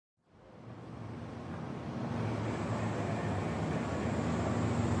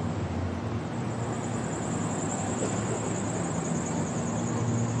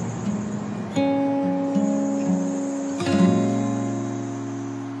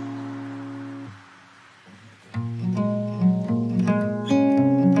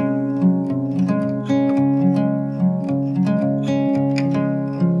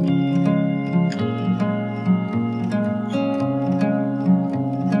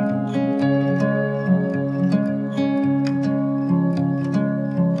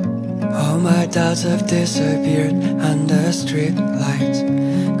doubts have disappeared under street lights.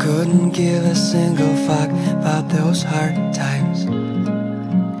 Couldn't give a single fuck about those hard times.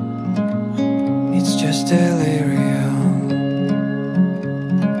 It's just delirium.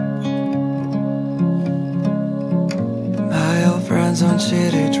 My old friends on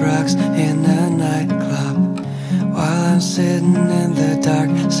shitty drugs in a nightclub, while I'm sitting in the dark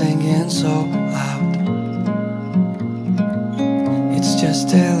singing so loud. It's just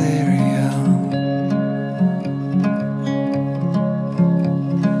delirium.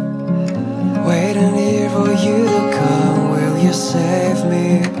 Waiting here for you to come, will you save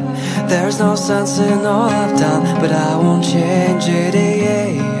me? There's no sense in all I've done, but I won't change it,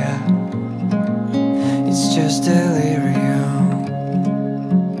 yeah. It's just delirium.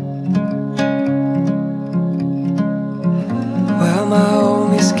 Well, my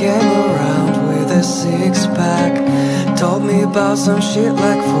homies came around with a six-pack, told me about some shit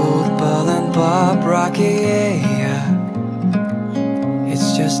like football and Bob Rocky, yeah.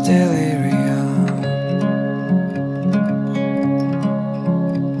 It's just delirium.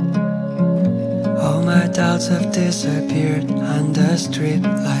 All my doubts have disappeared under street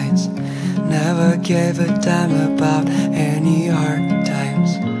lights. Never gave a damn about any